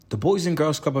The Boys and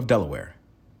Girls Club of Delaware,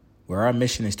 where our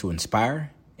mission is to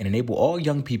inspire and enable all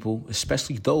young people,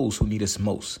 especially those who need us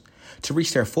most, to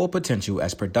reach their full potential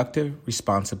as productive,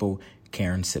 responsible,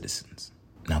 caring citizens.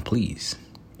 Now, please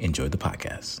enjoy the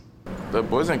podcast. The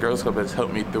Boys and Girls Club has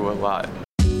helped me through a lot.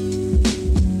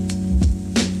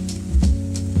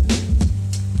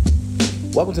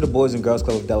 Welcome to the Boys and Girls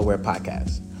Club of Delaware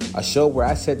podcast, a show where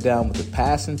I sit down with the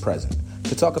past and present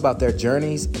to talk about their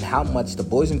journeys and how much the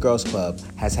Boys and Girls Club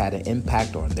has had an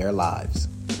impact on their lives.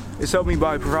 It's helped me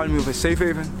by providing me with a safe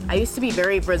haven. I used to be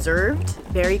very reserved,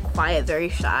 very quiet, very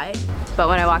shy. But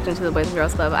when I walked into the Boys and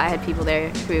Girls Club, I had people there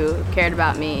who cared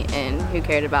about me and who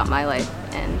cared about my life.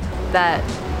 And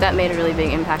that made a really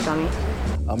big impact on me.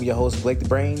 I'm your host, Blake the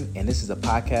Brain, and this is a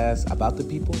podcast about the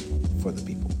people, for the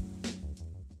people.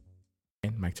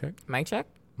 Mic check. Mic check.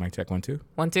 Mic check. 1 2.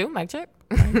 1 2. Mic check.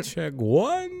 Mic check.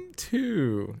 1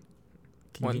 2.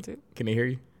 1 2. Can they hear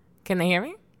you? Can they hear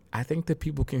me? I think that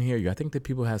people can hear you. I think that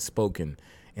people have spoken,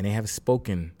 and they have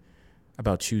spoken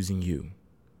about choosing you.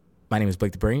 My name is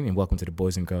Blake the Brain, and welcome to the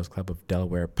Boys and Girls Club of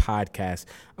Delaware podcast.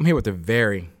 I'm here with a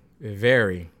very,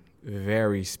 very,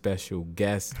 very special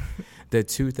guest, the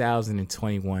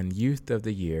 2021 Youth of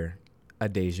the Year,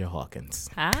 Adasia Hawkins.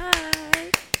 Hi.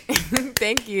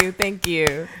 Thank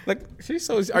you. Look, she's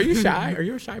so. Are you shy? Are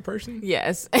you a shy person?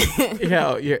 Yes.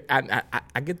 I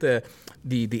get the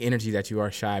energy that you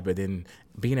are shy, but then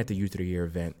being at the Youth of the Year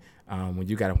event, when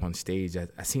you got up on stage,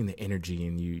 I seen the energy,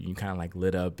 and you kind of like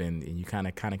lit up, and you kind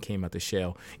of came out the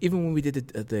shell. Even when we did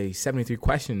the 73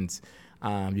 questions,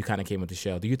 you kind of came out the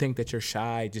shell. Do you think that you're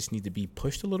shy, just need to be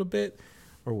pushed a little bit,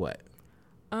 or what?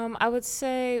 I would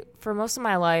say for most of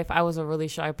my life, I was a really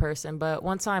shy person. But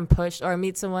once I'm pushed or I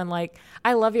meet someone, like,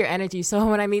 I love your energy. So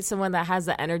when I meet someone that has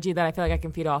the energy that I feel like I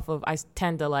can feed off of, I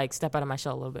tend to like step out of my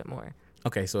shell a little bit more.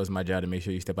 Okay, so it's my job to make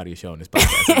sure you step out of your shell on this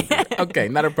podcast. Okay,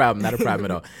 not a problem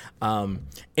at all.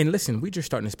 And listen, we just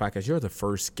starting this podcast. You're the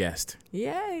first guest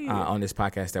Yay. On this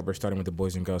podcast that we're starting with the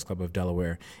Boys and Girls Club of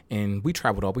Delaware. And we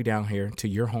traveled all the way down here to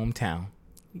your hometown.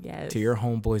 Yes. To your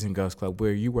home Boys and Girls Club,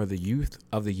 where you were the Youth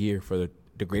of the Year for the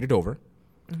Greater Dover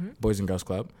Boys and Girls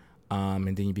Club.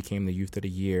 And then you became the Youth of the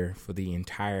Year for the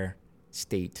entire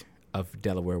state of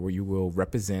Delaware, where you will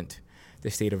represent the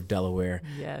state of Delaware.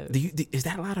 Yes. Is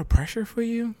that a lot of pressure for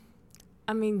you?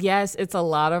 I mean, yes, it's a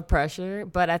lot of pressure,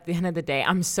 but at the end of the day,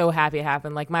 I'm so happy it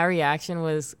happened. Like, my reaction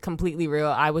was completely real.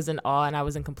 I was in awe and I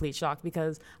was in complete shock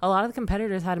because a lot of the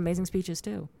competitors had amazing speeches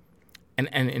too.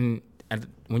 And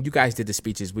when you guys did the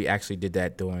speeches, we actually did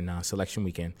that during selection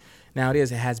weekend. Now it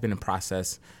has been a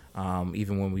process.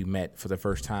 Even when we met for the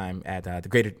first time at the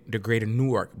Greater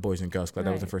Newark Boys and Girls Club,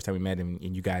 That was the first time we met,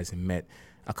 and you guys met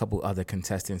a couple other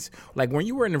contestants. Like, when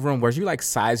you were in the room, was you like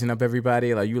sizing up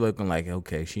everybody? Like, you looking like,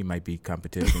 okay, she might be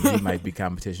competition, he might be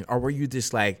competition, or were you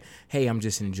just like, hey, I'm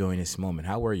just enjoying this moment?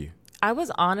 How were you? I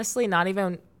was honestly not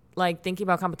even like thinking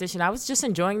about competition. I was just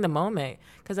enjoying the moment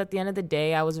because at the end of the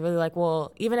day, I was really like,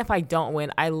 well, even if I don't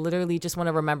win, I literally just want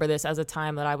to remember this as a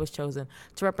time that I was chosen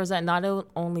to represent not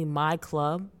only my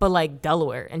club, but like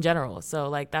Delaware in general. So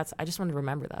like I just wanted to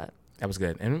remember that. That was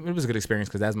good. And it was a good experience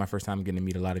because that was my first time getting to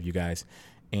meet a lot of you guys.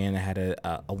 And I had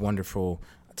a wonderful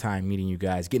time meeting you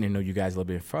guys, getting to know you guys a little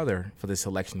bit further for this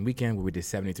selection weekend where we did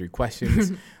 73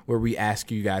 questions, where we ask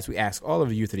all of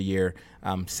the Youth of the Year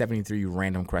 73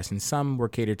 random questions. Some were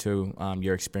catered to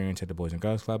your experience at the Boys and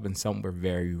Girls Club, and some were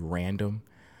very random.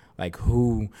 Like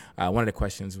one of the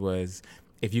questions was,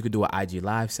 if you could do an IG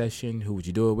live session, who would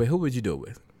you do it with? Who would you do it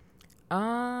with?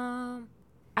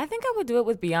 I think I would do it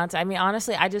with Beyonce. I mean,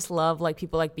 honestly, I just love like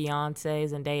people like Beyonce,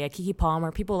 Zendaya, Keke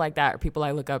Palmer, people like that are people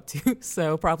I look up to.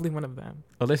 So probably one of them.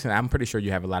 Well, listen, I'm pretty sure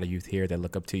you have a lot of youth here that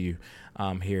look up to you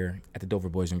here at the Dover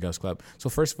Boys and Girls Club. So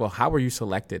first of all, how were you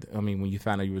selected? I mean, when you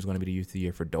found out you was going to be the Youth of the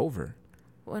Year for Dover?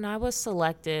 When I was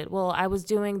selected, well, I was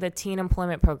doing the teen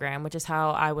employment program, which is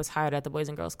how I was hired at the Boys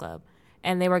and Girls Club.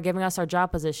 And they were giving us our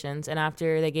job positions. And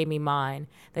after they gave me mine,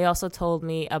 they also told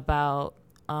me about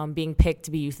being picked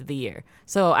to be Youth of the Year.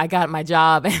 So I got my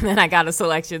job and then I got a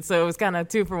selection. So it was kind of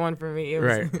 2 for 1 for me. It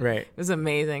was, right. It was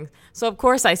amazing. So of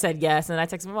course I said yes. And I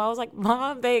texted my mom. I was like,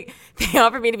 Mom, they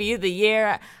offered me to be Youth of the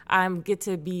Year. I get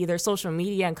to be their social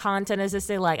media and content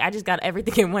assistant. Like, I just got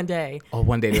everything in one day. Oh,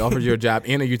 one day they offered you a job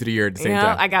and a Youth of the Year at the same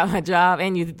time. I got my job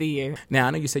and Youth of the Year. Now,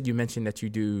 I know you mentioned that you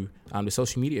do the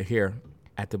social media here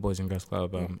at the Boys and Girls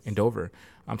Club in Dover.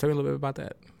 Tell me a little bit about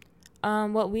that.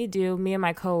 What we do, me and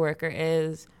my coworker,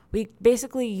 is we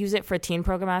basically use it for teen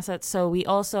program assets. So we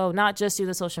also not just do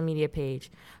the social media page,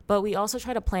 but we also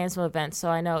try to plan some events. So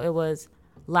I know it was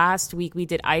last week we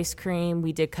did ice cream,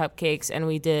 we did cupcakes, and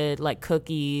we did like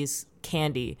cookies,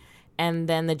 candy. and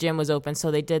then the gym was open,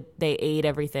 so they ate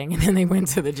everything, and then they went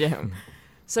to the gym.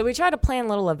 So we try to plan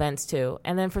little events too.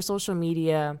 And then for social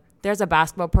media, there's a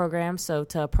basketball program. So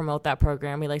to promote that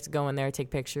program, we like to go in there, take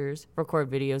pictures, record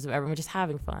videos of everyone just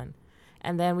having fun.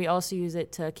 And then we also use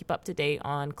it to keep up to date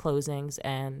on closings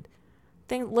and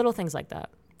little things like that.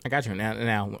 I got you.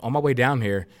 Now, on my way down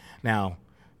here,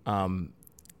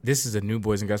 this is a new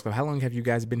Boys and Girls Club. How long have you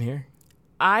guys been here?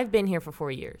 I've been here for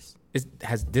 4 years.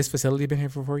 Has this facility been here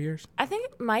for 4 years? I think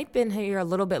it might have been here a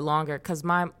little bit longer because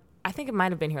I think it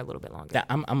might have been here a little bit longer. Yeah,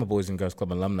 I'm a Boys and Girls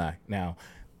Club alumni. Now,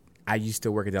 I used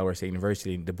to work at Delaware State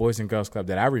University. The Boys and Girls Club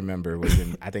that I remember was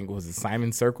in, I think it was the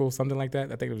Simon Circle, something like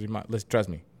that. I think it was trust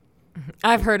me.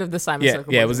 I've heard of the Simon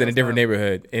Circle. Yeah, it was in a different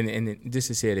neighborhood. And just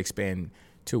to see it expand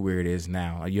to where it is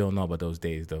now. You don't know about those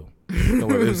days, though. Don't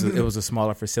worry, it was a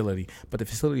smaller facility. But the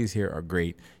facilities here are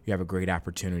great. You have a great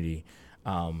opportunity.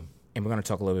 And we're going to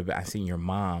talk a little bit. I seen your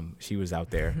mom. She was out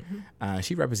there.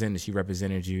 She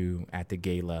represented you at the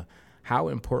gala. How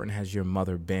important has your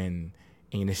mother been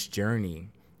in this journey?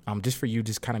 Just for you,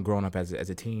 just kind of growing up as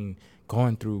a teen,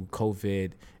 going through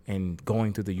COVID and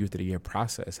going through the Youth of the Year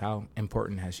process. How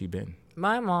important has she been?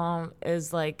 My mom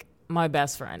is like my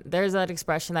best friend. There's that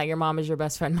expression that your mom is your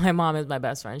best friend. My mom is my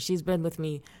best friend. She's been with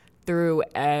me through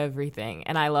everything,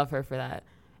 and I love her for that.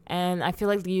 And I feel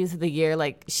like the Youth of the Year,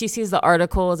 like she sees the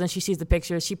articles and she sees the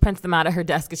pictures. She prints them out of her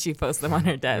desk and she posts them on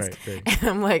her desk. Right. And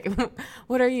I'm like,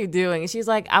 what are you doing? And she's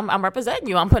like, I'm representing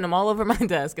you. I'm putting them all over my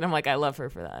desk. And I'm like, I love her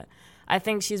for that. I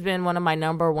think she's been one of my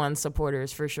number one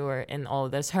supporters for sure in all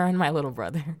of this. Her and my little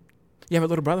brother. You have a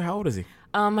little brother? How old is he?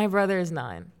 My brother is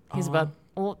 9. He's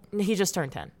he just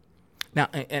turned 10. Now,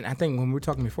 and I think when we were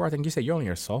talking before, I think you said you're only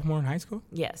a sophomore in high school?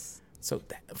 Yes. So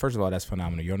first of all, that's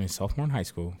phenomenal. You're only a sophomore in high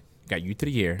school. Got Youth of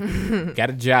the Year, got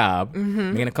a job,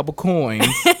 making a couple coins.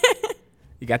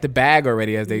 You got the bag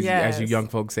already, as you young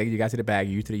folks say. You got to the bag,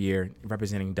 Youth of the Year,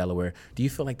 representing Delaware. Do you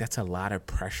feel like that's a lot of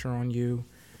pressure on you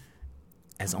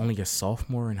as only a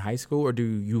sophomore in high school? Or do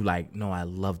you no, I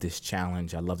love this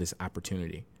challenge. I love this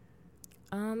opportunity?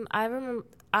 I remember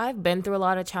I've been through a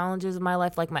lot of challenges in my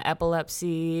life, like my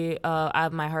epilepsy, I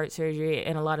have my heart surgery,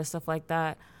 and a lot of stuff like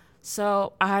that.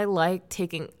 So I've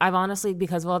honestly,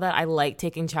 because of all that, I like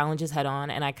taking challenges head on,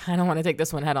 and I kind of want to take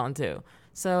this one head on too.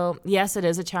 So yes, it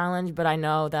is a challenge, but I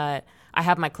know that I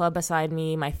have my club beside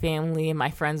me, my family, and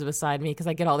my friends beside me, because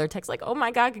I get all their texts like, oh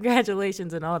my God,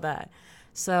 congratulations, and all that.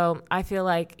 So I feel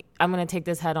like I'm going to take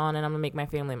this head on, and I'm going to make my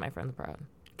family and my friends proud.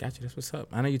 Gotcha, that's what's up.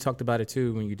 I know you talked about it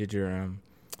too when you did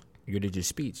your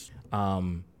speech.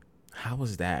 How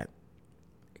was that?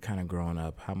 Kind of growing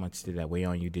up, how much did that weigh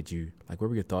on you? What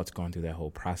were your thoughts going through that whole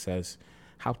process?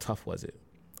 How tough was it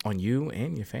on you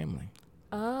and your family?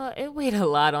 It weighed a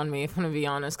lot on me, if I'm going to be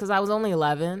honest, because I was only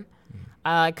 11.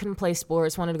 I couldn't play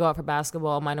sports, wanted to go out for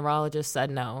basketball. My neurologist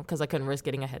said no because I couldn't risk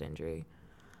getting a head injury.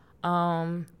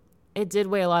 It did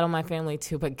weigh a lot on my family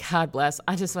too, but God bless.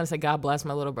 I just want to say God bless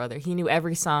my little brother. He knew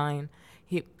every sign.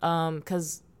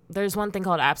 Because there's one thing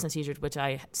called absence seizures, which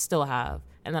I still have,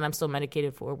 and that I'm still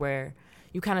medicated for, where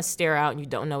you kind of stare out and you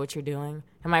don't know what you're doing.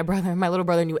 And my little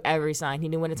brother knew every sign. He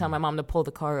knew when to tell my mom to pull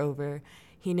the car over.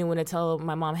 He knew when to tell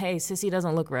my mom, hey, Sissy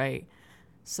doesn't look right.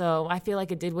 So I feel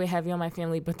like it did weigh heavy on my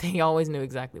family, but they always knew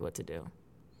exactly what to do.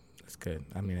 That's good.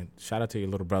 I mean, shout out to your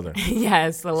little brother.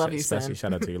 Yes, I love you, son. Especially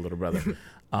shout out to your little brother.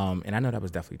 And I know that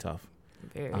was definitely tough.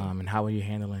 Very. And how are you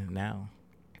handling it now?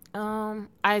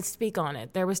 I speak on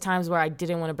it. There was times where I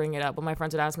didn't want to bring it up, but my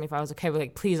friends would ask me if I was okay. But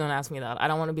like, please don't ask me that. I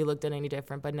don't want to be looked at any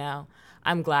different. But now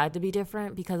I'm glad to be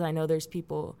different because I know there's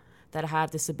people that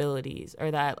have disabilities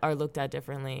or that are looked at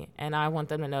differently, and I want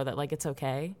them to know that it's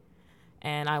okay,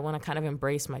 and I want to kind of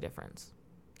embrace my difference.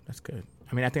 That's good.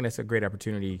 I mean, I think that's a great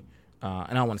opportunity,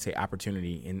 and I don't want to say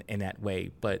opportunity in that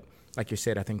way, but like you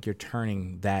said, I think you're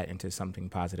turning that into something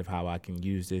positive. How I can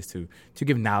use this to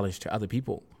give knowledge to other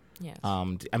people. Yes.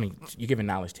 I mean, you're giving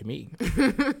knowledge to me.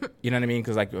 You know what I mean?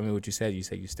 Because what you said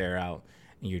you stare out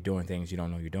and you're doing things you don't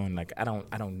know you're doing. I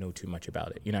don't know too much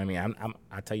about it. You know what I mean?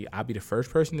 I tell you, I'll be the first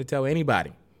person to tell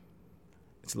anybody.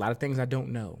 It's a lot of things I don't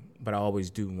know, but I always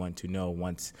do want to know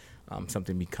once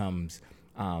something becomes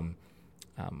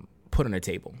put on the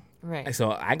table. Right. So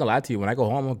I ain't gonna lie to you. When I go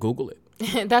home, I'll Google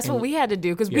it. That's what we had to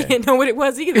do because we didn't know what it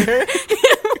was either.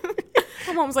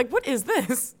 My mom was like, "What is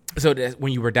this?" So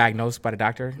when you were diagnosed by the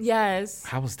doctor? Yes.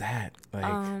 How was that?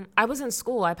 I was in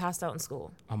school. I passed out in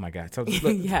school. Oh my God. So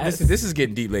look, yes. This is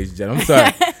getting deep, ladies and gentlemen. I'm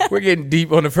sorry. We're getting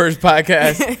deep on the first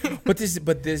podcast.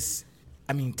 But this,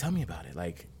 I mean, tell me about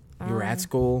it. You were at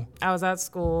school? I was at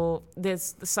school.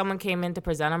 Someone came in to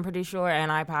present, I'm pretty sure,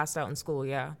 and I passed out in school,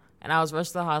 yeah. And I was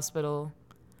rushed to the hospital.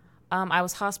 I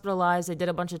was hospitalized. They did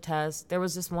a bunch of tests. There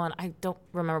was this one, I don't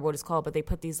remember what it's called, but they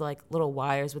put these like little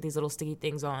wires with these little sticky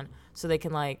things on so they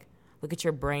can like look at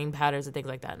your brain patterns and things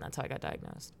like that. And that's how I got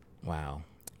diagnosed. Wow.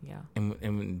 Yeah.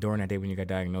 And during that day when you got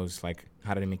diagnosed, like,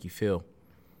 how did it make you feel?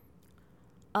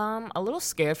 A little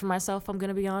scared for myself, I'm going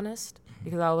to be honest,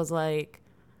 because I was like,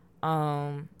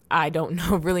 I don't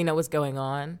really know what's going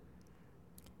on.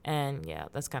 And yeah,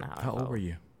 that's kind of how I felt. How old were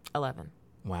you? 11.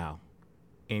 Wow.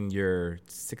 And you're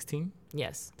 16?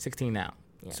 Yes. 16 now.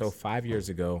 Yes. So 5 years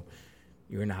ago,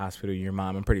 you were in the hospital. Your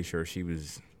mom, I'm pretty sure she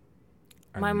was...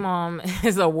 My mom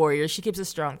is a warrior. She keeps a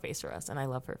strong face for us, and I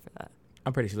love her for that.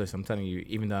 I'm pretty sure, listen, I'm telling you,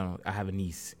 even though I have a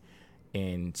niece,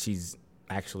 and she's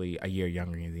actually a year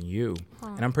younger than you,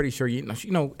 and I'm pretty sure, you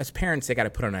know, as parents, they got to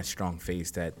put on that strong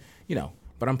face that, you know,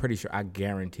 but I'm pretty sure, I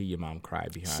guarantee your mom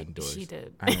cried behind doors. She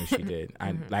did. I know she did.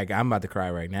 Like, I'm about to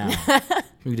cry right now.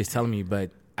 You just telling me,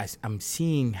 but I'm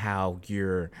seeing how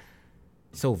you're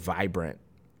so vibrant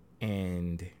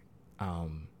and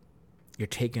you're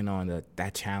taking on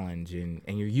that challenge and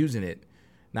you're using it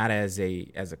not as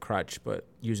a crutch, but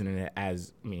using it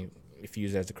as, I mean, if you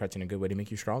use it as a crutch in a good way to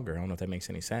make you stronger. I don't know if that makes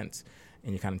any sense.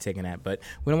 And you're kind of taking that, but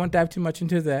we don't want to dive too much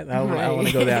into that. I don't want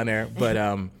to go down there,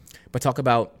 but talk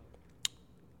about,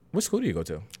 what school do you go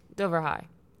to? Dover High.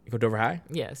 You go to Dover High?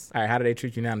 Yes. All right, how do they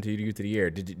treat you now until you get to the year?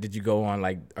 Did you go on,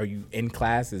 like, are you in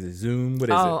class? Is it Zoom? What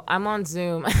is it? Oh, I'm on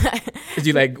Zoom. Did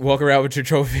you, like, walk around with your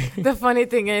trophy? The funny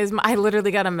thing is, I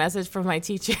literally got a message from my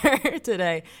teacher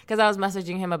today because I was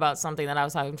messaging him about something that I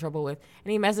was having trouble with.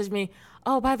 And he messaged me,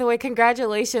 oh, by the way,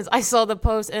 congratulations. I saw the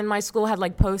post, and my school had,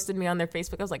 like, posted me on their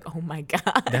Facebook. I was like, oh, my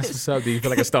God. That's what's up. Do you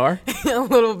feel like a star? A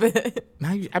little bit.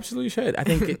 No, you absolutely should. I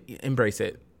think embrace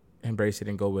it. Embrace it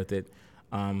and go with it.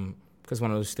 Because one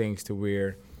of those things to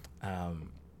where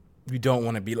you don't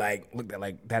want to be like, look at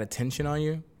like that attention on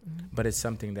you, but it's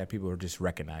something that people are just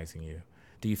recognizing you.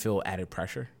 Do you feel added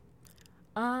pressure?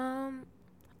 A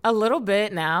little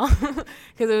bit now,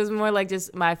 because it was more like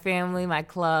just my family, my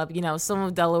club, you know, some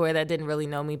of Delaware that didn't really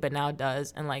know me, but now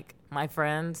does, and like my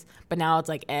friends, but now it's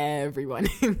like everyone.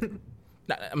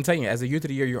 I'm telling you, as a youth of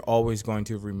the year, you're always going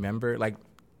to remember, like,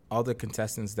 all the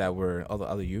contestants all the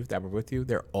other youth that were with you,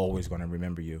 they're always going to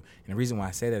remember you. And the reason why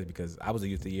I say that is because I was a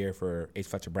youth of the year for H.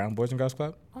 Fletcher Brown Boys and Girls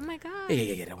Club. Oh, my God.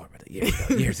 Yeah, don't worry about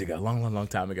that. Years ago, long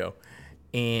time ago.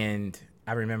 And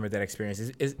I remember that experience.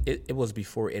 It was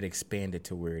before it expanded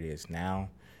to where it is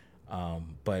now.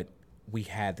 But we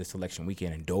had the selection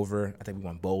weekend in Dover. I think we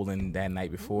went bowling that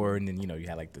night before. And then, you know, you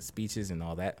had like the speeches and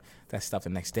all that stuff the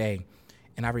next day.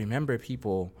 And I remember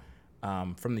people...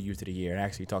 from the Youth of the Year. And I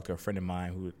actually talked to a friend of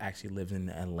mine who actually lives in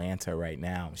Atlanta right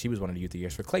now. She was one of the Youth of the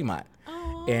Years for Claymont.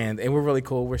 And we're really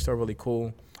cool. We're still really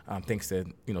cool, thanks to,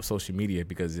 you know, social media,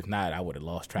 because if not, I would have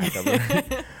lost track of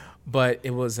her. But it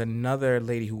was another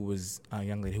lady who was a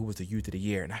young lady who was the Youth of the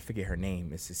Year, and I forget her name.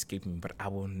 It's escaping me, but I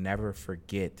will never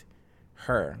forget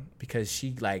her because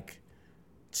she, like,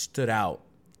 stood out.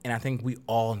 And I think we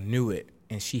all knew it,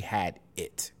 and she had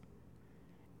it.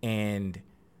 And...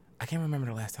 I can't remember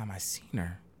the last time I seen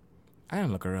her. I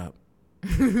didn't look her up.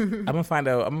 I'm gonna find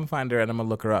her and I'm gonna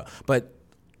look her up. But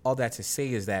all that to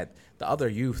say is that the other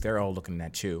youth, they're all looking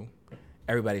at you.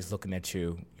 Everybody's looking at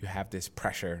you. You have this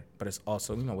pressure, but it's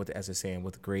also, you know, as they're saying,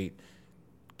 with great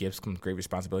gifts comes great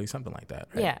responsibility, something like that.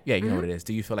 Right? Yeah. Yeah, you know what it is.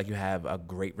 Do you feel like you have a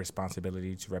great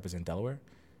responsibility to represent Delaware?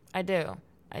 I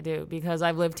do, because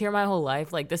I've lived here my whole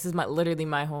life. Like, this is literally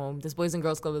my home. This Boys and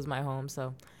Girls Club is my home,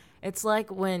 so... It's like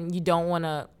when you don't want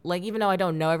to, like, even though I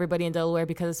don't know everybody in Delaware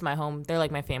because it's my home, they're like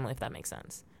my family, if that makes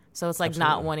sense. So it's like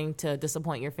not wanting to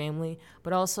disappoint your family,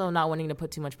 but also not wanting to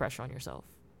put too much pressure on yourself.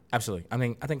 Absolutely. I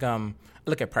think I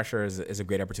look at pressure as a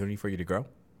great opportunity for you to grow.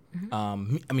 I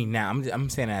mean, now I'm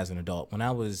saying that as an adult. When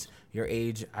I was your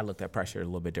age, I looked at pressure a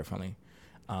little bit differently.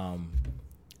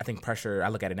 I think pressure, I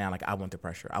look at it now like I want the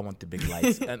pressure. I want the big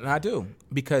lights. And I do,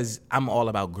 because I'm all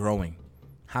about growing.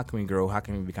 How can we grow? How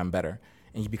can we become better?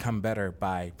 And you become better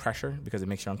by pressure because it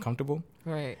makes you uncomfortable.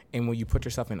 Right. And when you put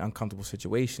yourself in uncomfortable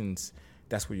situations,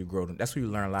 that's where you grow. That's where you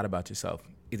learn a lot about yourself.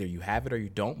 Either you have it or you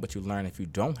don't, but you learn if you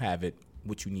don't have it,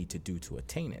 what you need to do to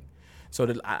attain it. So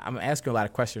I'm asking a lot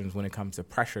of questions when it comes to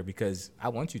pressure because I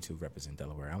want you to represent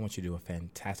Delaware. I want you to do a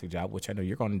fantastic job, which I know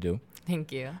you're going to do.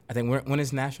 Thank you. I think when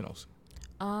is nationals?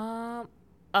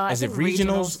 Is it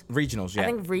regionals? Regionals, yeah. I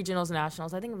think regionals,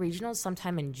 nationals. I think regionals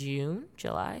sometime in June,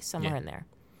 July, somewhere in there.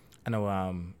 I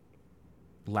know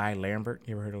Larry Lambert.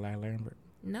 You ever heard of Larry Lambert?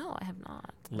 No, I have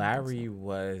not. Larry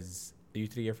was the Youth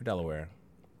of the Year for Delaware,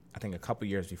 I think a couple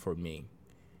years before me,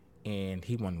 and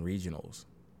he won regionals.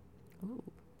 Ooh.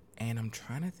 And I'm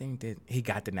trying to think that he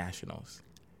got the nationals.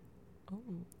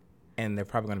 Ooh. and they're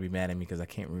probably going to be mad at me because I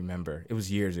can't remember. It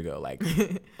was years ago, like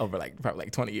over probably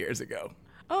 20 years ago.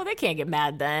 Oh, they can't get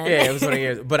mad then. Yeah, it was 20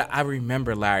 years. But I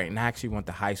remember Larry, and I actually went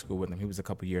to high school with him. He was a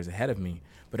couple years ahead of me.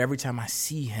 But every time I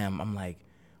see him, I'm like,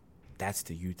 that's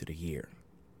the youth of the year.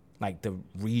 Like the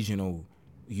regional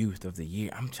youth of the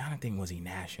year. I'm trying to think, was he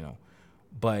national?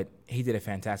 But he did it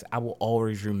fantastic. I will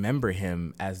always remember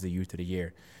him as the youth of the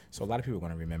year. So a lot of people are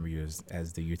going to remember you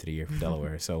as the youth of the year from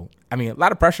Delaware. So, I mean, a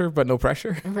lot of pressure, but no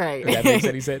pressure. Right. That makes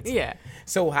any sense? Yeah.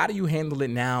 So how do you handle it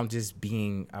now just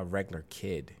being a regular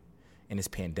kid in this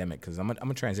pandemic? Because I'm going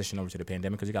to transition over to the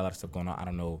pandemic because you got a lot of stuff going on. I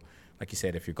don't know, like you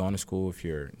said, if you're going to school, if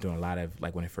you're doing a lot of,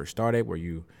 like when it first started,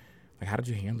 how did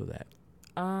you handle that?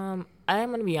 I'm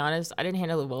going to be honest. I didn't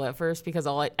handle it well at first because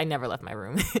I never left my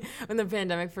room. When the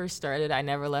pandemic first started, I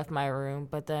never left my room.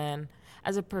 But then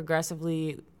as it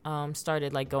progressively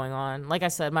started like going on, like I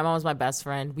said, my mom was my best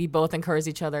friend. We both encouraged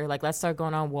each other. Like, let's start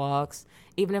going on walks,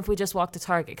 even if we just walk to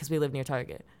Target because we live near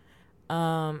Target.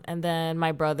 And then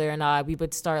my brother and I, we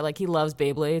would start, like, he loves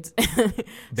Beyblades.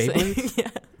 Beyblades? So,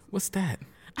 yeah. What's that?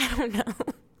 I don't know.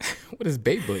 What is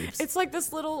Beyblades? It's like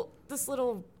this little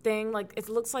thing, like it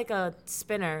looks like a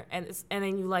spinner, and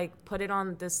then you like put it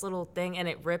on this little thing, and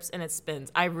it rips and it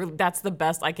spins. That's the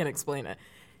best I can explain it.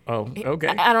 Oh, okay.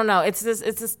 I don't know. It's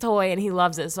this toy, and he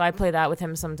loves it, so I play that with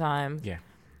him sometimes. Yeah.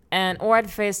 Or I'd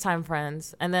FaceTime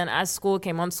friends, and then as school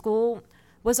came on, school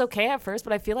was okay at first,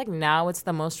 but I feel like now it's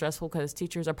the most stressful because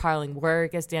teachers are piling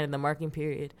work. It's the end of the marking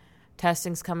period,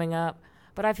 testing's coming up.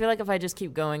 But I feel like if I just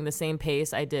keep going the same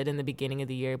pace I did in the beginning of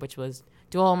the year, which was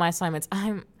do all my assignments,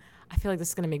 I feel like this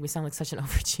is going to make me sound like such an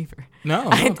overachiever. No,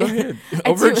 go ahead.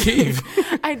 Overachieve.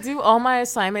 I do all my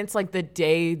assignments like the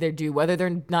day they're due, whether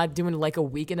they're not doing like a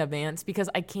week in advance, because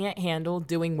I can't handle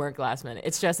doing work last minute.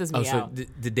 It stresses me out. So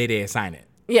the day they assign it.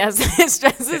 Yes, it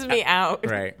stresses me out.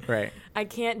 Right. I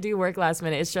can't do work last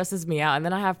minute. It stresses me out. And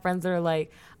then I have friends that are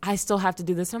like, I still have to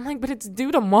do this. And I'm like, but it's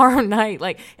due tomorrow night.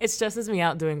 Like, it stresses me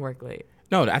out doing work late.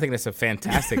 No, I think that's a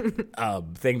fantastic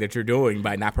thing that you're doing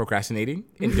by not procrastinating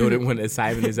and doing it when the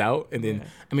assignment is out. And then,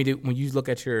 I mean, when you look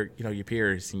at your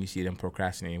peers and you see them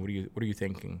procrastinating, what are you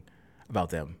thinking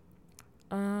about them?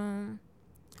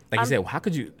 Like you said, well, how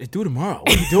could you do it tomorrow?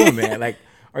 What are you doing, man? Like,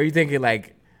 are you thinking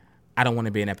like, I don't want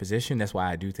to be in that position, that's why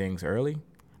I do things early?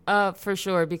 For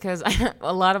sure, because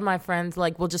a lot of my friends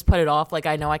like will just put it off. Like,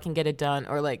 I know I can get it done,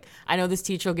 or like I know this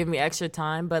teacher will give me extra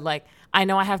time, but like I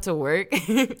know I have to work.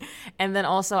 And then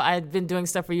also I've been doing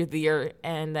stuff for Youth of the Year,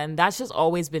 and then that's just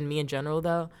always been me in general,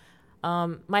 though.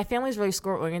 My family's very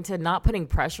score oriented, not putting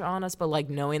pressure on us, but like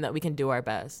knowing that we can do our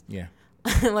best. Yeah.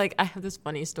 Like, I have this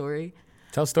funny story.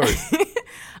 Tell stories.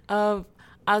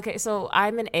 Okay, so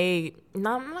I'm I'm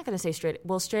not going to say straight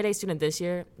A student this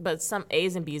year, but some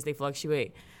A's and B's, they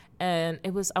fluctuate. And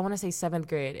it was, I want to say 7th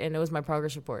grade, and it was my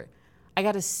progress report. I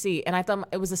got a C, and I thought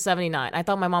it was a 79. I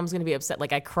thought my mom was going to be upset.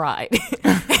 Like, I cried.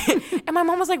 And my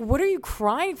mom was like, what are you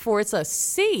crying for? It's a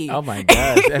C. Oh, my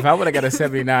gosh. If I would have got a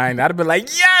 79, I'd have been like,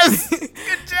 yes,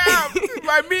 good job.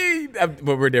 By me.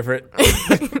 But we're different.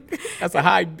 That's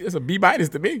a B-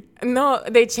 to me. No,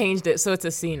 they changed it, so it's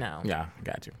a C now. Yeah, I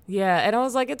got you. Yeah, and I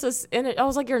was like, I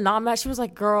was like, you're not math. She was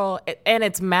like, girl, and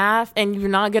it's math, and you're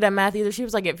not good at math either. She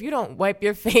was like, if you don't wipe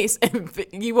your face,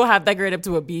 you will have that grade up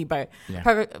to a B by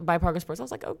progress reports. I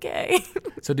was like, okay.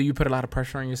 So do you put a lot of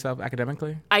pressure on yourself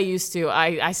academically? I used to.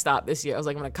 I stopped this year. I was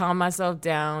like, I'm going to calm myself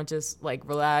down, just like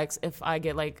relax. If I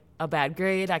get like a bad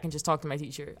grade, I can just talk to my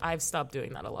teacher. I've stopped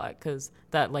doing that a lot because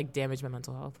that like damaged my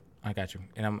mental health. I got you.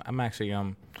 And I'm actually,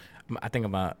 I think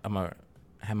I'm gonna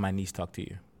have my niece talk to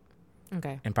you.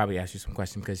 Okay. And probably ask you some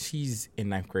questions because she's in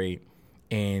 9th grade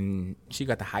and she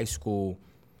got to high school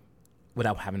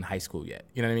without having high school yet.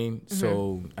 You know what I mean? Mm-hmm.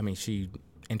 So, I mean, she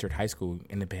entered high school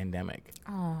in the pandemic.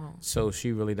 Oh. So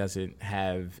she really doesn't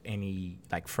have any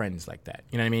like friends like that.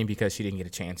 You know what I mean? Because she didn't get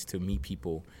a chance to meet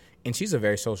people. And she's a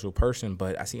very social person,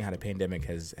 but I see how the pandemic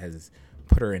has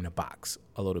put her in a box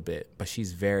a little bit. But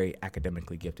she's very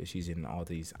academically gifted. She's in all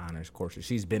these honors courses.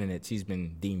 She's been in it. She's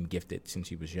been deemed gifted since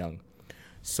she was young.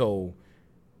 So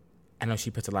I know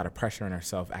she puts a lot of pressure on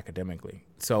herself academically.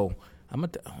 So I'm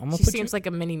gonna she seems like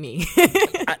a mini me.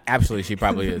 Absolutely, she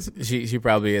probably is. She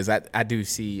probably is. I do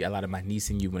see a lot of my niece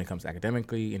in you when it comes to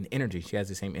academically and energy. She has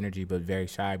the same energy, but very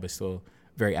shy, but still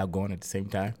very outgoing at the same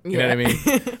time. You know what I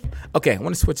mean? Okay, I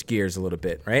want to switch gears a little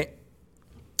bit, right?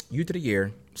 Youth of the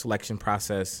Year selection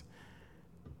process.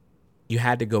 You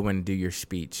had to go in and do your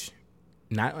speech,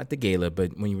 not at the gala,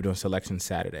 but when you were doing selection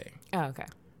Saturday. Oh, okay.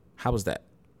 How was that?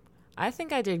 I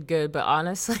think I did good, but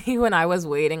honestly, when I was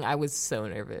waiting, I was so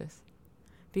nervous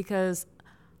because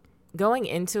going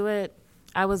into it,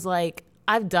 I was like,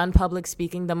 I've done public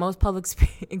speaking. The most public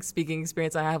speaking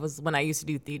experience I have was when I used to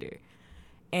do theater.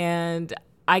 And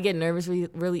I get nervous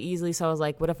really easily. So I was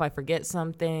like, what if I forget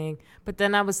something? But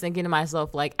then I was thinking to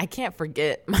myself, like, I can't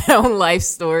forget my own life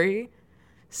story.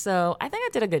 So I think I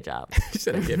did a good job. You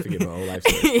said I can't forget my whole life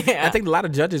story. Yeah. I think a lot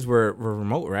of judges were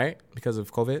remote, right? Because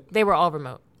of COVID. They were all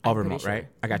remote. All I'm remote, pretty right?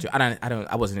 I got you.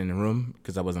 I wasn't in the room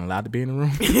because I wasn't allowed to be in the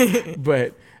room.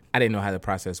 But I didn't know how the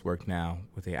process worked now.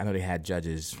 I know they had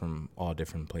judges from all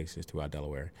different places throughout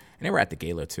Delaware. And they were at the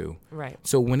gala too. Right.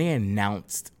 So when they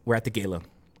announced, we're at the gala,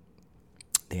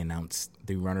 they announced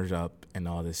the runners-up and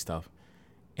all this stuff.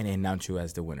 And they announced you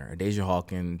as the winner. Adasia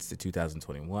Hawkins, the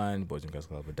 2021 Boys and Girls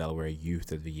Club of Delaware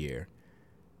Youth of the Year.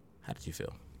 How did you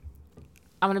feel?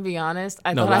 I'm going to be honest.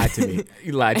 Lie to me.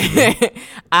 You lied to me.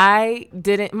 I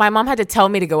didn't. My mom had to tell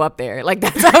me to go up there. Like,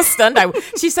 that's how stunned I was.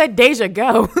 She said, Deja,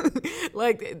 go.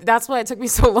 Like, that's why it took me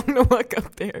so long to walk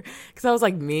up there. Because I was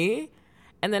like, me?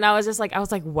 And then I was like,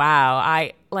 wow.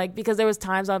 Because there was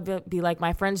times I'd be like,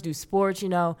 my friends do sports,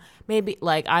 maybe,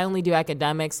 like, I only do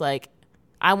academics. Like,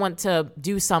 I want to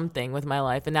do something with my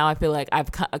life. And now I feel like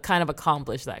I've kind of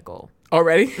accomplished that goal.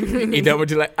 Already? You done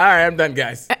what you like? All right, I'm done,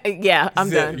 guys. Yeah, I'm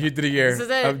done. Youth of the year. This is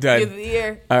it. I'm done. Youth of the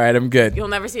year. All right, I'm good. You'll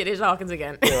never see Adasia Hawkins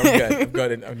again. I'm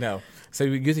good. No. So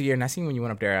Youth of the Year, and I seen when you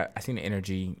went up there, I seen the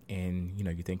energy, and,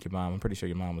 you thank your mom. I'm pretty sure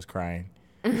your mom was crying.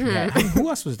 Mm-hmm. Yeah. Who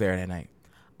else was there that night?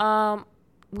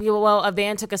 A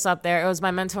van took us up there. It was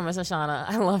my mentor, Miss Ashana.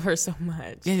 I love her so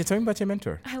much. Yeah, tell me about your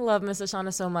mentor. I love Miss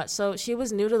Ashana so much. So she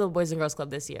was new to the Boys and Girls Club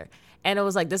this year. And it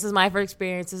was like, this is my first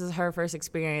experience. This is her first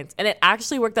experience. And it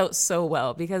actually worked out so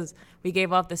well because we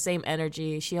gave off the same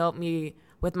energy. She helped me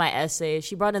with my essays.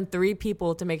 She brought in 3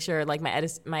 people to make sure like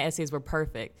my essays were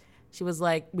perfect. She was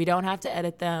like, we don't have to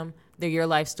edit them. They're your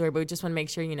life story, but we just want to make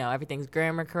sure, everything's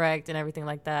grammar correct and everything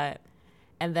like that.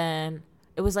 And then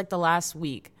it was like the last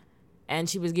week. And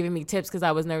she was giving me tips because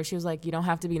I was nervous. She was like, you don't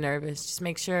have to be nervous. Just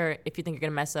make sure if you think you're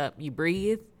going to mess up, you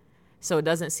breathe. So it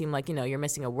doesn't seem like, you're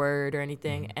missing a word or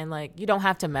anything. Mm-hmm. And, like, you don't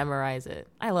have to memorize it.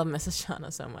 I love Miss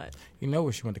Ashana so much. You know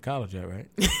where she went to college at,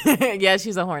 right? Yeah,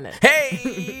 she's a Hornet.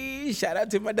 Hey! Shout out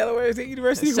to my Delaware State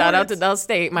University Shout out to Del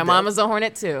State. My mom is a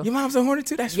Hornet, too. Your mom's a Hornet,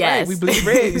 too? That's yes. right. We bleed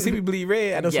red. You see, we bleed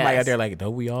red. I know somebody out there like,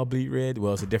 don't we all bleed red?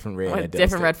 Well, it's a different red.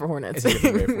 Different red for Hornets. It's a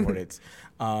different red for Hornets.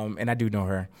 And I do know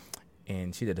her.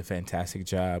 And she did a fantastic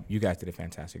job. You guys did a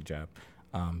fantastic job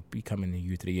becoming the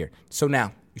Youth of the Year. So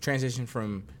now, you transition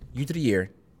from Youth of the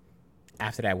Year.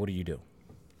 After that, what do you do?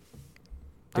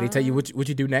 Did he tell you what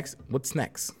you do next? What's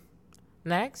next?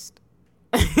 Next?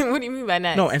 What do you mean by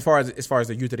next? No, as far as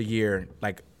the Youth of the Year,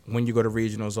 like when you go to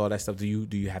regionals, all that stuff, do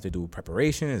you have to do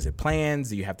preparation? Is it plans?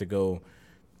 Do you have to go?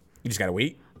 You just gotta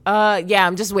wait? Yeah,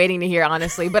 I'm just waiting to hear,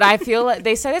 honestly. But I feel like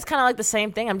they said it's kind of like the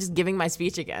same thing. I'm just giving my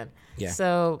speech again. Yeah.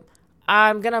 So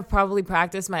I'm going to probably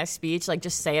practice my speech, like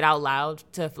just say it out loud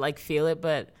to like feel it.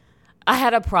 But I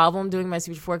had a problem doing my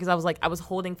speech before because I was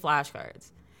holding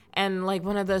flashcards. And like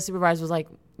one of the supervisors was like,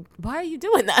 why are you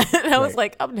doing that? And I was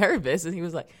like, I'm nervous. And he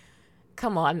was like,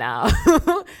 come on now.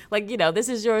 Like, this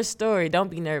is your story. Don't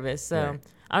be nervous. So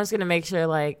I'm just going to make sure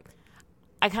like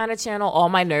I kind of channel all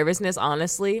my nervousness,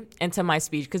 honestly, into my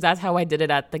speech because that's how I did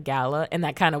it at the gala, and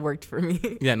that kind of worked for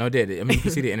me. Yeah, no, it did. I mean, you can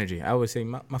see the energy. I always say,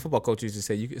 my football coach used to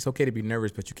say, it's okay to be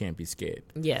nervous, but you can't be scared.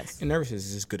 Yes. And nervousness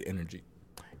is just good energy.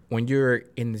 When you're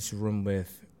in this room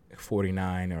with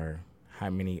 49 or how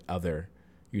many other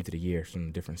Youth of the Year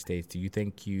from different states, do you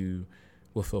think you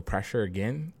will feel pressure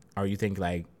again? Or you think,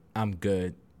 like, I'm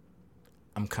good,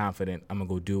 I'm confident, I'm going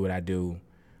to go do what I do?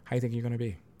 How do you think you're going to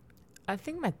be? I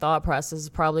think my thought process is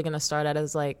probably going to start out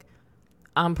as like,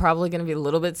 I'm probably going to be a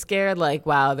little bit scared. Like,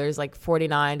 wow, there's like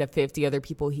 49 to 50 other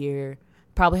people here.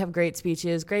 Probably have great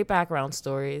speeches, great background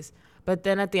stories. But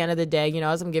then at the end of the day,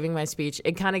 as I'm giving my speech,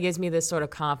 it kind of gives me this sort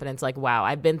of confidence. Like, wow,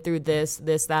 I've been through this,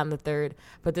 that, and the third.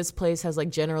 But this place has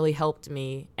like generally helped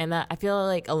me. And that I feel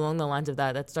like along the lines of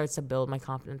that starts to build my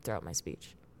confidence throughout my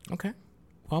speech. Okay.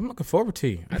 Well, I'm looking forward to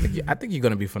you. I think you're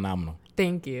going to be phenomenal.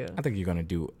 Thank you. I think you're going to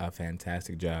do a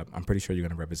fantastic job. I'm pretty sure you're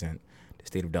going to represent the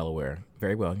state of Delaware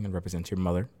very well. You're going to represent your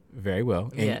mother very well.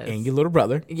 And your little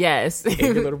brother. Yes. And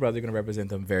your little brother, you're going to represent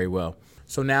them very well.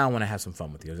 So now I want to have some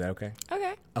fun with you. Is that okay?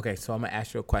 Okay. Okay, so I'm going to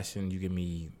ask you a question. You give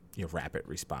me your rapid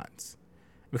response.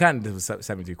 We kind of did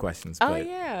 73 questions. Oh, but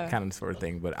yeah. Kind of the sort of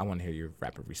thing, but I want to hear your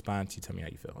rapid response. You tell me how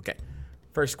you feel. Okay.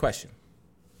 First question.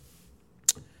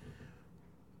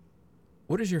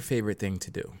 What is your favorite thing to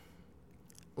do?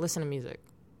 Listen to music.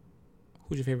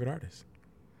 Who's your favorite artist?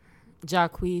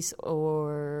 Jacquees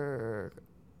or...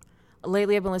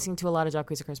 Lately, I've been listening to a lot of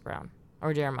Jacquees or Chris Brown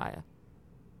or Jeremiah.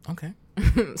 Okay.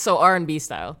 So R&B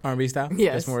style. R&B style?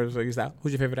 Yes. That's more of your style.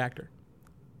 Who's your favorite actor?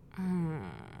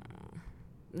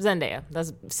 Zendaya.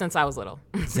 That's since I was little.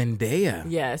 Zendaya.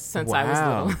 Yes, since I was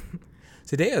little.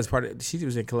 Zendaya is part of. She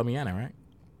was in Colombiana,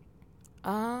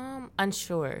 right?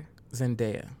 Unsure.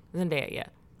 Zendaya. Yeah.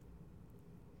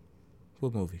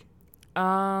 What movie?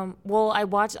 Well,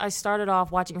 I started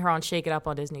off watching her on Shake It Up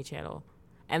on Disney Channel,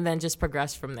 and then just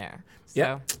progressed from there. So.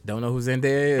 Yep. Don't know who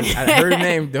Zendaya is. I heard her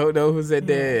name. Don't know who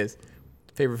Zendaya is.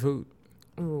 Favorite food?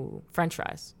 Ooh, French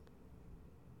fries.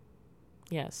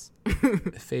 Yes.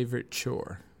 Favorite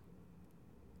chore?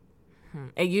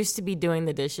 It used to be doing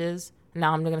the dishes.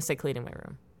 Now I'm gonna say cleaning my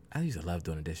room. I used to love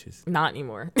doing the dishes. Not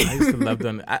anymore. I used to love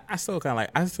doing. I still kind of like.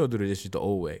 I still do the dishes the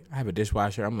old way. I have a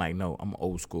dishwasher. I'm like, no, I'm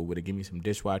old school with it. Give me some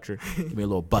dishwasher. Give me a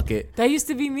little bucket. That used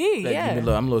to be me. Like, Yeah. I'm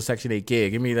a little Section 8 kid.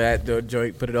 Give me that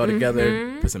joint. Put it all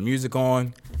together. Put some music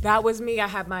on. That was me. I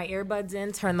had my earbuds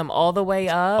in, turn them all the way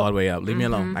up. All the way up. Leave me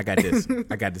alone. I got this.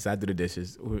 I do the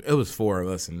dishes. It was 4 of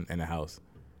us in the house.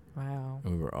 Wow.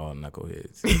 And we were all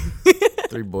knuckleheads.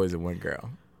 3 boys and 1 girl.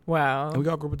 Wow. And we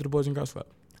all grew up into the Boys and Girls Club.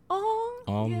 Oh,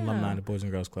 All yeah. alumni of the Boys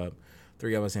and Girls Club.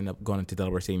 3 of us ended up going into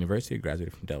Delaware State University.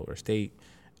 Graduated from Delaware State.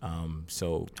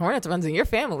 So Hornets runs in your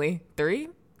family. 3?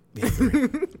 yeah, 3.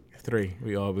 3.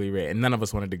 We all really read. And none of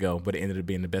us wanted to go, but it ended up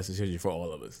being the best decision for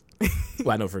all of us.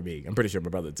 Well, I know for me. I'm pretty sure my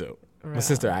brother too. My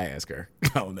sister, I asked her.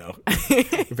 Oh, no. We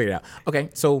figured it out. Okay,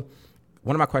 so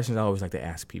one of my questions I always like to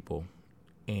ask people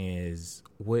is,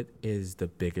 what is the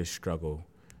biggest struggle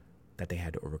that they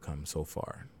had to overcome so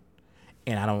far?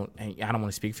 And I don't want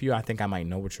to speak for you. I think I might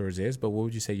know what yours is, but what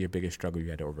would you say your biggest struggle you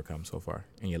had to overcome so far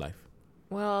in your life?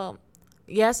 Well,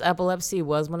 yes, epilepsy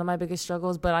was one of my biggest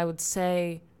struggles, but I would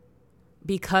say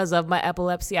because of my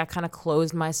epilepsy, I kind of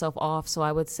closed myself off. So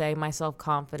I would say my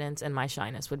self-confidence and my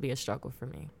shyness would be a struggle for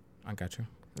me. I got you.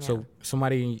 Yeah.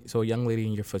 So a young lady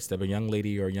in your footstep, a young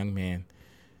lady or a young man,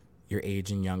 your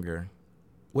age and younger,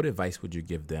 what advice would you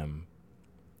give them?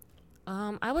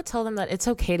 I would tell them that it's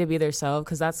okay to be themselves,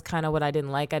 because that's kind of what I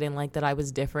didn't like. I didn't like that I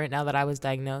was different now that I was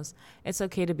diagnosed. It's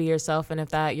okay to be yourself, and if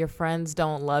that your friends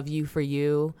don't love you for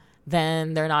you,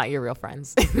 then they're not your real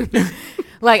friends.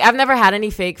 Like, I've never had any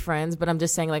fake friends, but I'm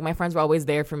just saying, like, my friends were always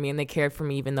there for me, and they cared for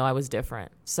me even though I was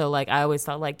different. So, like, I always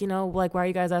thought, like, like, why are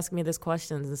you guys asking me these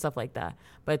questions and stuff like that?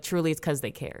 But truly, it's because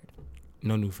they cared.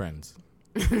 No new friends.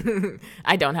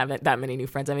 I don't have that many new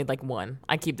friends. I made like 1.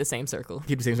 I keep the same circle.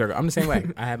 Keep the same circle. I'm the same way.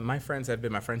 My friends have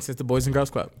been my friends since the Boys and Girls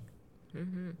Club.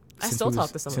 I still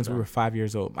talk to some of them. Since we were 5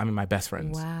 years old. I mean, my best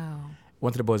friends. Wow.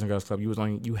 Went to the Boys and Girls Club.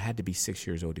 You had to be 6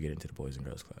 years old to get into the Boys and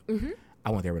Girls Club.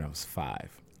 I went there when I was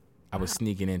 5. I was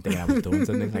sneaking in thinking I was doing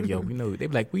something. Like, yo, they'd be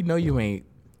like, we know you ain't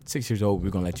 6 years old. We're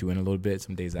going to let you in a little bit.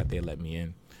 Some days out there, let me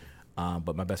in.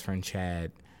 But my best friend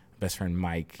Chad, best friend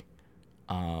Mike,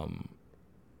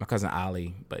 my cousin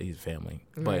Ali, but he's family.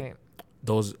 Right.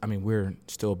 But we're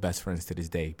still best friends to this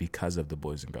day because of the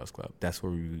Boys and Girls Club. That's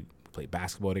where we played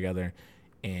basketball together,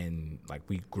 and like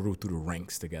we grew through the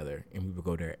ranks together, and we would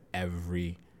go there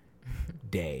every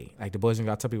day. Like the Boys and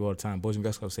Girls, I tell people all the time, Boys and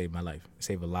Girls Club saved my life. It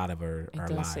saved a lot of our lives.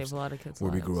 It does save a lot of kids'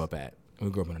 where lives. we grew up at. We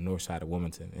grew up on the north side of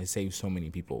Wilmington. It saved so many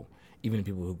people, even the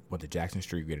people who went to Jackson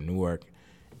Street, we to Newark.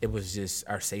 It was just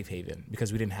our safe haven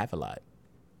because we didn't have a lot.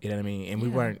 You know what I mean? And we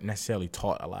weren't necessarily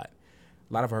taught a lot.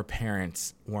 A lot of our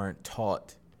parents weren't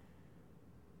taught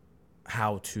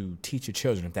how to teach your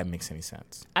children, if that makes any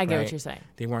sense. I get right? what you're saying.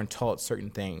 They weren't taught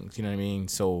certain things, you know what I mean?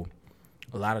 So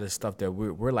a lot of the stuff that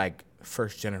we're like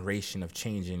first generation of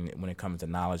changing when it comes to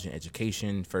knowledge and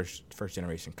education, first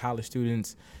generation college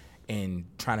students, and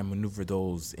trying to maneuver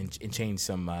those and change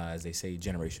some, as they say,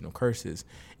 generational curses.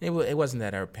 And it wasn't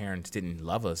that our parents didn't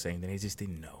love us or anything, they just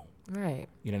didn't know. Right.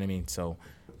 You know what I mean? So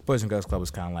Boys and Girls Club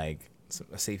was kind of like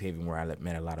a safe haven where I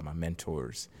met a lot of my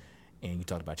mentors. And you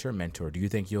talked about your mentor. Do you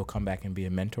think you'll come back and be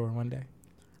a mentor one day?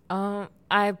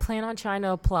 I plan on trying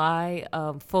to apply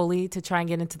fully to try and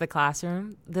get into the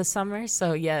classroom this summer.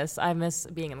 So, yes, I miss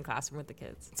being in the classroom with the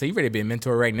kids. So you're ready to be a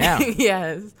mentor right now.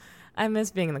 Yes, I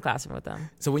miss being in the classroom with them.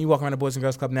 So when you walk around the Boys and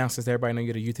Girls Club now, since everybody know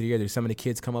you're the youth of the year, do some of the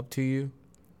kids come up to you?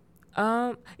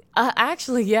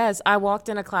 Actually, yes. I walked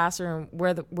in a classroom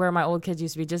where my old kids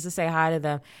used to be just to say hi to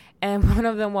them. And one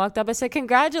of them walked up and said,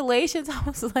 "Congratulations." I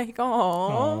was like,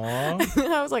 "Oh."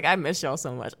 I was like, I miss y'all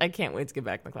so much. I can't wait to get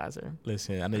back in the classroom.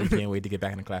 Listen, I know you can't wait to get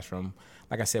back in the classroom.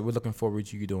 Like I said, we're looking forward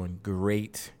to you doing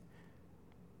great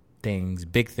things,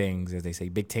 big things, as they say,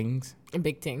 big things. And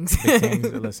big things. Big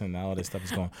things. Listen, all this stuff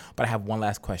is going. But I have one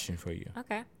last question for you.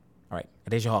 Okay. All right.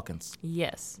 Adeja Hawkins.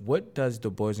 Yes. What does the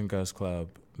Boys and Girls Club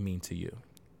mean to you?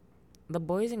 The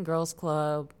Boys and Girls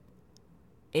Club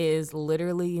is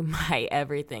literally my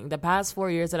everything. The past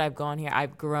 4 years that I've gone here,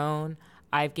 I've grown.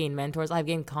 I've gained mentors. I've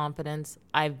gained confidence.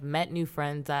 I've met new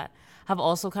friends that have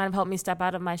also kind of helped me step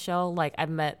out of my shell. Like, I've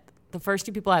met the first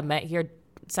 2 people I've met here,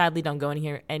 sadly don't go in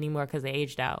here anymore because they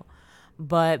aged out.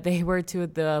 But they were 2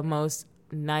 of the most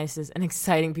nicest and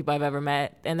exciting people I've ever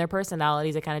met. And their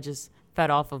personalities, they kind of just fed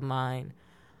off of mine.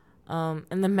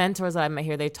 And the mentors that I met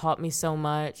here, they taught me so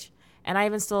much. And I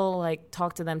even still, like,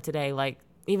 talk to them today. Like,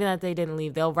 even if they didn't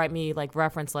leave, they'll write me, like,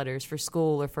 reference letters for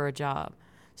school or for a job.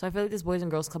 So I feel like this Boys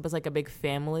and Girls Club is, like, a big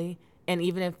family. And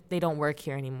even if they don't work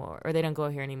here anymore or they don't go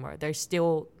here anymore, they're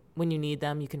still, when you need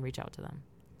them, you can reach out to them.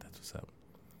 That's what's up.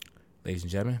 Ladies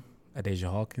and gentlemen,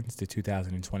 Adasia Hawkins, the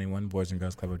 2021 Boys and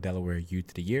Girls Club of Delaware Youth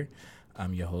of the Year.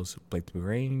 I'm your host, Blake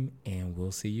Lorraine, and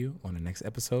we'll see you on the next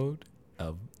episode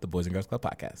of the Boys and Girls Club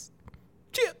podcast.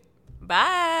 Cheers.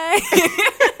 Bye.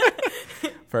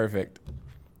 Perfect.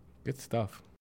 Good stuff.